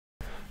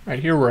Right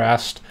here we're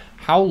asked,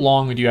 how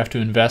long would you have to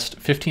invest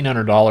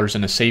 $1,500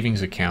 in a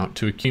savings account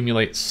to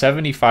accumulate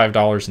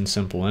 $75 in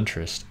simple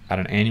interest at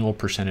an annual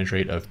percentage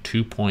rate of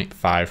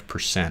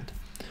 2.5%?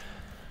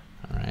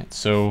 All right,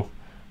 so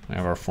we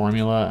have our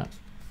formula,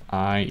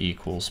 I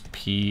equals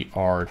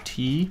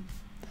PRT.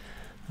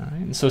 All right,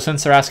 and so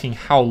since they're asking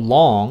how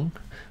long,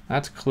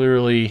 that's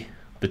clearly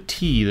the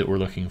T that we're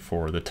looking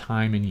for, the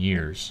time in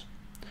years.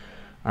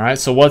 All right,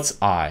 so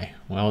what's I?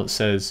 Well, it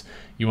says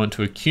you want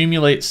to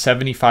accumulate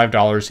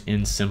 $75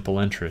 in simple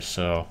interest.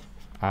 So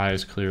I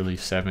is clearly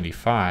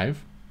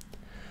 75.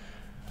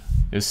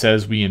 It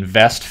says we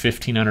invest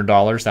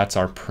 $1,500. That's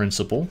our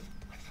principal.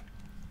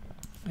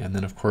 And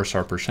then, of course,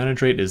 our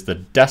percentage rate is the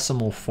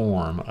decimal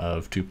form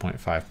of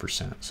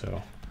 2.5%.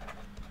 So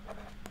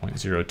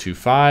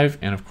 0.025.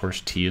 And, of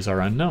course, T is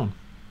our unknown.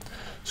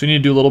 So we need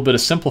to do a little bit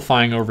of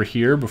simplifying over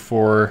here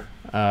before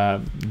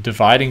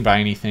dividing by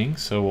anything.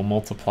 So we'll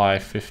multiply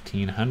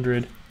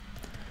 1,500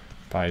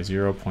 by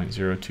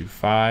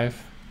 0.025.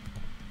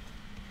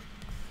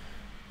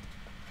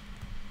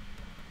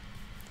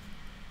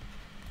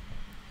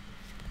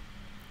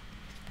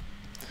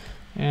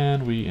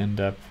 And we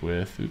end up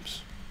with,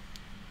 oops,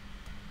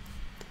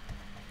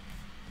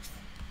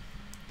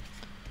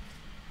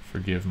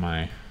 forgive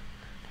my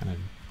kind of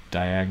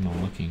diagonal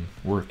looking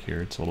work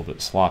here, it's a little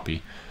bit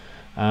sloppy.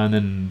 And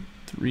then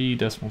 3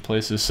 decimal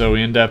places, so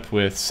we end up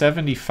with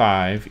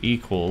 75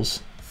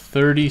 equals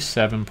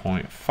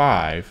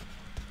 37.5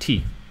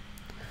 T.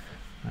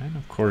 And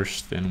of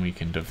course, then we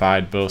can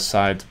divide both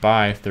sides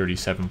by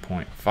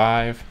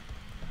 37.5.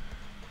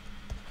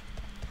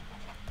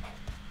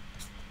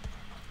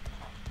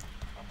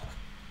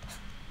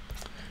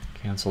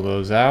 Cancel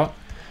those out.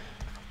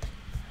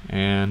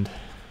 And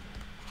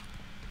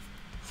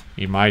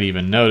you might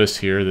even notice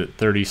here that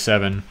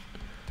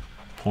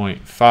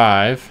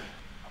 37.5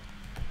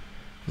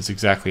 is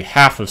exactly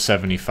half of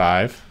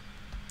 75.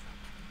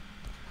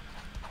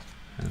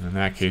 And in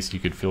that case, you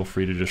could feel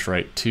free to just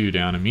write 2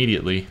 down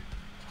immediately.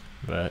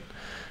 But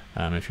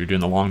if you're doing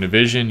the long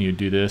division, you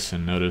do this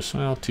and notice,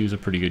 well, 2 is a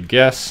pretty good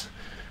guess.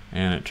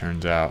 And it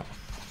turns out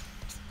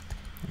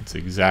it's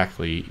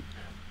exactly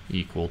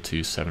equal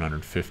to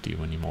 750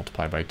 when you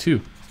multiply by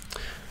 2.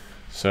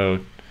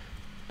 So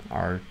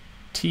our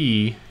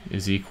T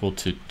is equal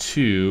to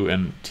 2,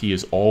 and T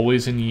is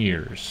always in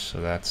years. So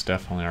that's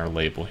definitely our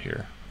label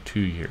here, 2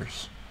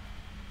 years.